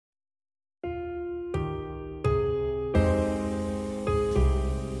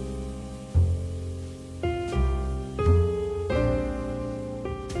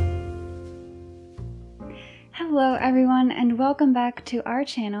Hello everyone and welcome back to our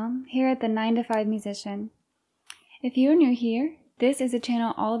channel here at the 9 to 5 Musician. If you're new here, this is a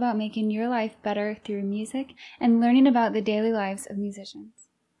channel all about making your life better through music and learning about the daily lives of musicians.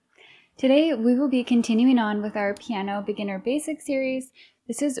 Today we will be continuing on with our Piano Beginner Basics series.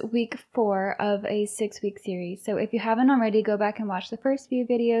 This is week 4 of a 6-week series, so if you haven't already, go back and watch the first few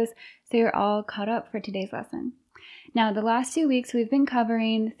videos so you're all caught up for today's lesson. Now, the last 2 weeks we've been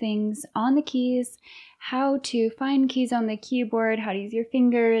covering things on the keys, how to find keys on the keyboard, how to use your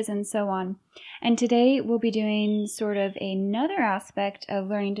fingers, and so on. And today we'll be doing sort of another aspect of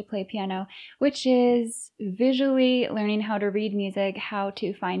learning to play piano, which is visually learning how to read music, how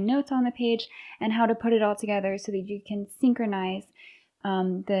to find notes on the page, and how to put it all together so that you can synchronize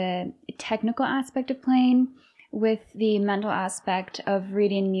the technical aspect of playing with the mental aspect of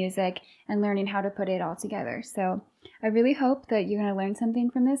reading music and learning how to put it all together. So I really hope that you're going to learn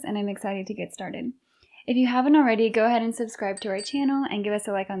something from this, and I'm excited to get started. If you haven't already, go ahead and subscribe to our channel and give us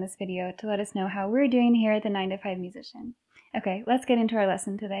a like on this video to let us know how we're doing here at the 9 to 5 Musician. Okay, let's get into our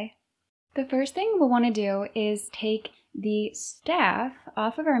lesson today. The first thing we'll want to do is take the staff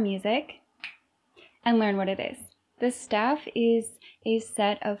off of our music and learn what it is. The staff is a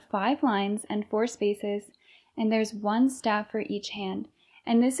set of 5 lines and 4 spaces, and there's one staff for each hand.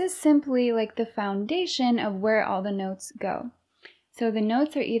 And this is simply like the foundation of where all the notes go. So the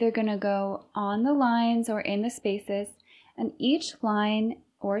notes are either going to go on the lines or in the spaces, and each line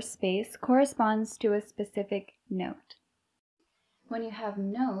or space corresponds to a specific note. When you have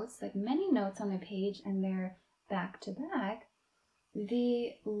notes, like many notes on a page and they're back to back,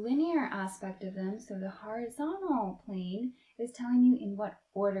 the linear aspect of them, so the horizontal plane, is telling you in what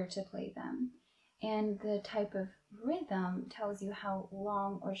order to play them. And the type of rhythm tells you how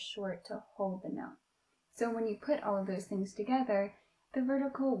long or short to hold the note. So when you put all of those things together, the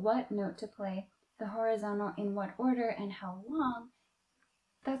vertical, what note to play, the horizontal, in what order and how long,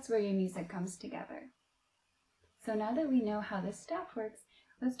 that's where your music comes together. So now that we know how this staff works,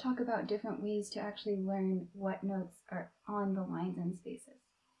 let's talk about different ways to actually learn what notes are on the lines and spaces.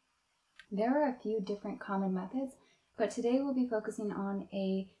 There are a few different common methods, but today we'll be focusing on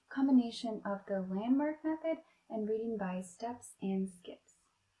a combination of the landmark method and reading by steps and skips.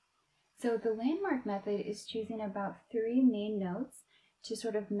 So the landmark method is choosing about 3 main notes to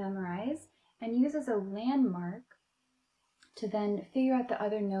sort of memorize and use as a landmark to then figure out the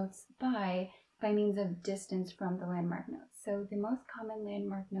other notes by means of distance from the landmark notes. So the most common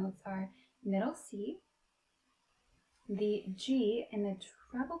landmark notes are middle C, the G in the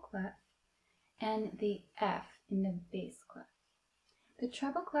treble clef, and the F in the bass clef. The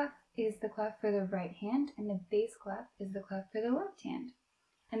treble clef is the clef for the right hand, and the bass clef is the clef for the left hand.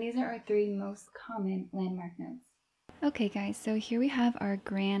 And these are our 3 most common landmark notes. Okay guys, so here we have our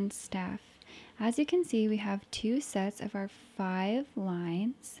grand staff. As you can see, we have 2 sets of our 5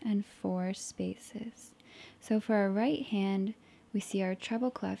 lines and 4 spaces. So for our right hand, we see our treble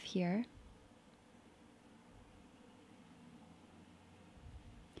clef here.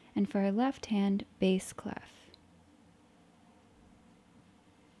 And for our left hand, bass clef.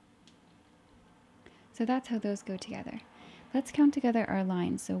 So that's how those go together. Let's count together our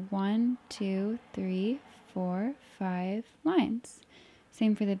lines. So 1, 2, 3, 4, 5 lines.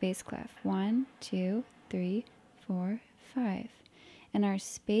 Same for the bass clef. 1, 2, 3, 4, 5. And our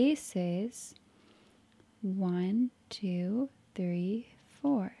spaces, 1, 2, 3,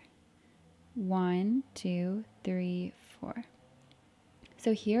 4. 1, 2, 3, 4.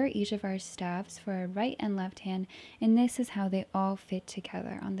 So here are each of our staffs for our right and left hand, and this is how they all fit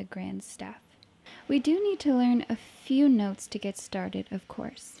together on the grand staff. We do need to learn a few notes to get started, of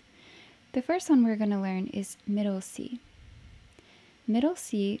course. The first one we're going to learn is middle C. Middle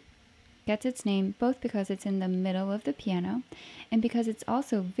C gets its name both because it's in the middle of the piano and because it's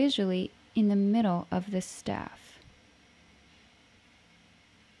also visually in the middle of the staff.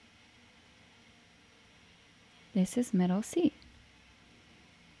 This is middle C.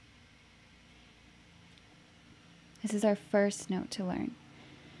 This is our first note to learn.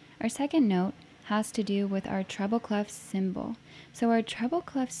 Our second note has to do with our treble clef symbol. So our treble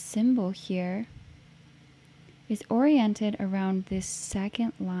clef symbol here is oriented around this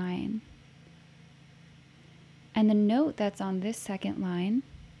second line. And the note that's on this second line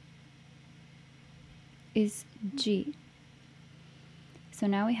is G. So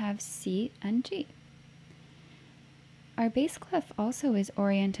now we have C and G. Our bass clef also is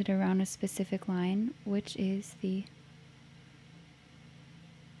oriented around a specific line, which is the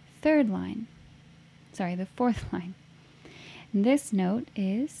third line. Sorry, the fourth line. And this note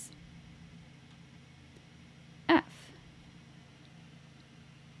is F.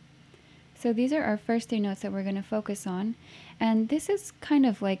 So these are our first 3 notes that we're going to focus on, and this is kind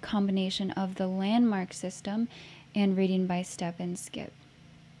of like combination of the landmark system and reading by step and skip.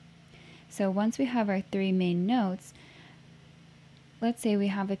 So once we have our 3 main notes, let's say we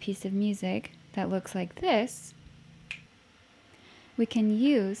have a piece of music that looks like this, we can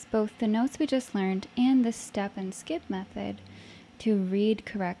use both the notes we just learned and the step and skip method to read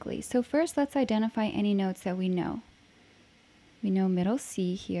correctly. So first, let's identify any notes that we know. We know middle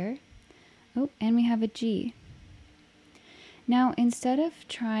C here. Oh, and we have a G. Now, instead of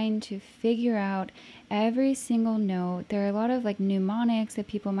trying to figure out every single note, there are a lot of like mnemonics that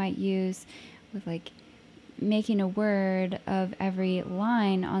people might use with like making a word of every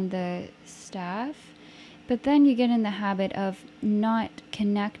line on the staff. But then you get in the habit of not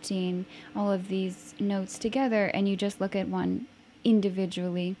connecting all of these notes together, and you just look at one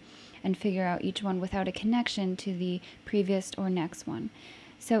individually and figure out each one without a connection to the previous or next one.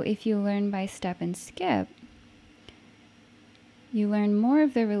 So if you learn by step and skip, you learn more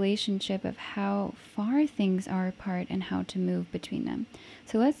of the relationship of how far things are apart and how to move between them.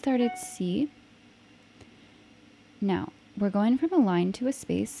 So let's start at C. Now, we're going from a line to a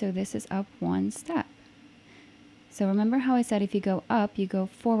space, so this is up 1 step. So remember how I said if you go up, you go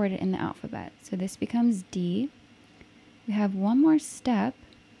forward in the alphabet. So this becomes D. We have 1 more step,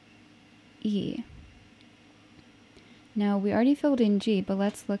 E. Now we already filled in G, but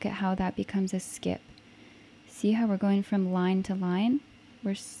let's look at how that becomes a skip. See how we're going from line to line?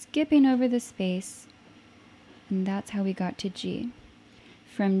 We're skipping over the space, and that's how we got to G.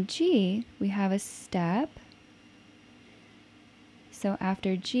 From G, we have a step. So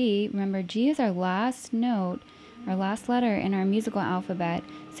after G, remember G is our last note, our last letter in our musical alphabet,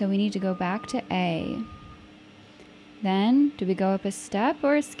 so we need to go back to A. Then, do we go up a step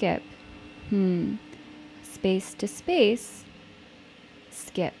or a skip? Space to space,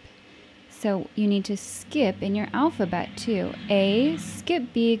 skip. So you need to skip in your alphabet too. A,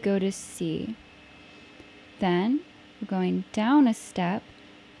 skip B, go to C. Then we're going down a step.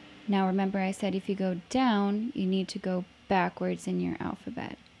 Now remember I said if you go down, you need to go backwards in your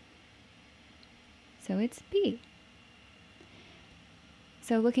alphabet. So it's B.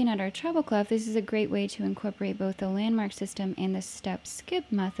 So looking at our treble clef, this is a great way to incorporate both the landmark system and the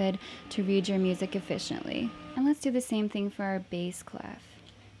step-skip method to read your music efficiently. And let's do the same thing for our bass clef.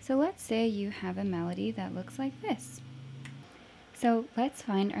 So let's say you have a melody that looks like this. So let's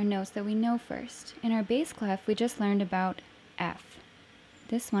find our notes that we know first. In our bass clef, we just learned about F.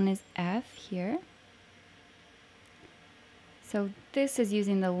 This one is F here. So this is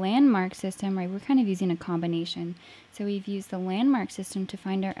using the landmark system, right? We're kind of using a combination. So we've used the landmark system to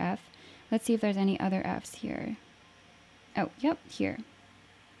find our F. Let's see if there's any other Fs here. Oh, yep, here.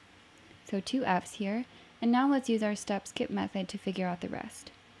 So 2 Fs here. And now let's use our step-skip method to figure out the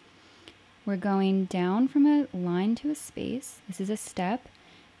rest. We're going down from a line to a space. This is a step.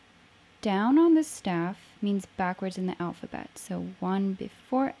 Down on the staff means backwards in the alphabet. So 1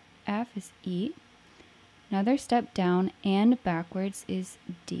 before F is E. Another step down and backwards is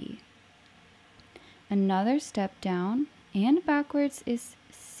D. Another step down and backwards is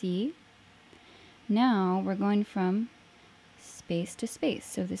C. Now we're going from space to space.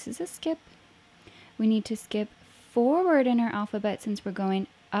 So this is a skip. We need to skip forward in our alphabet since we're going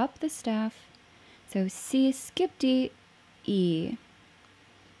up the staff. So C, skip D, E.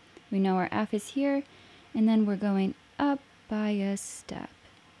 We know our F is here, and then we're going up by a step.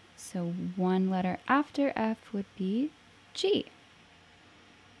 So 1 letter after F would be G.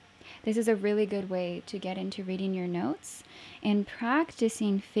 This is a really good way to get into reading your notes and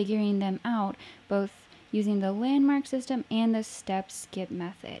practicing figuring them out, both using the landmark system and the step-skip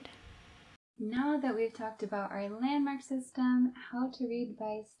method. Now that we've talked about our landmark system, how to read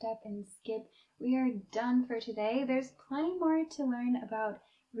by step and skip, we are done for today. There's plenty more to learn about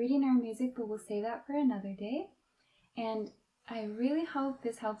reading our music, but we'll save that for another day. And I really hope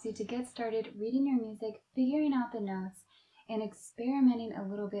this helps you to get started reading your music, figuring out the notes, and experimenting a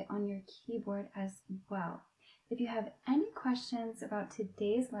little bit on your keyboard as well. If you have any questions about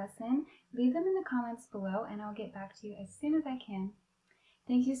today's lesson, leave them in the comments below and I'll get back to you as soon as I can.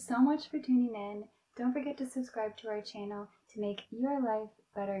 Thank you so much for tuning in. Don't forget to subscribe to our channel to make your life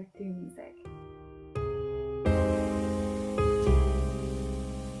better through music.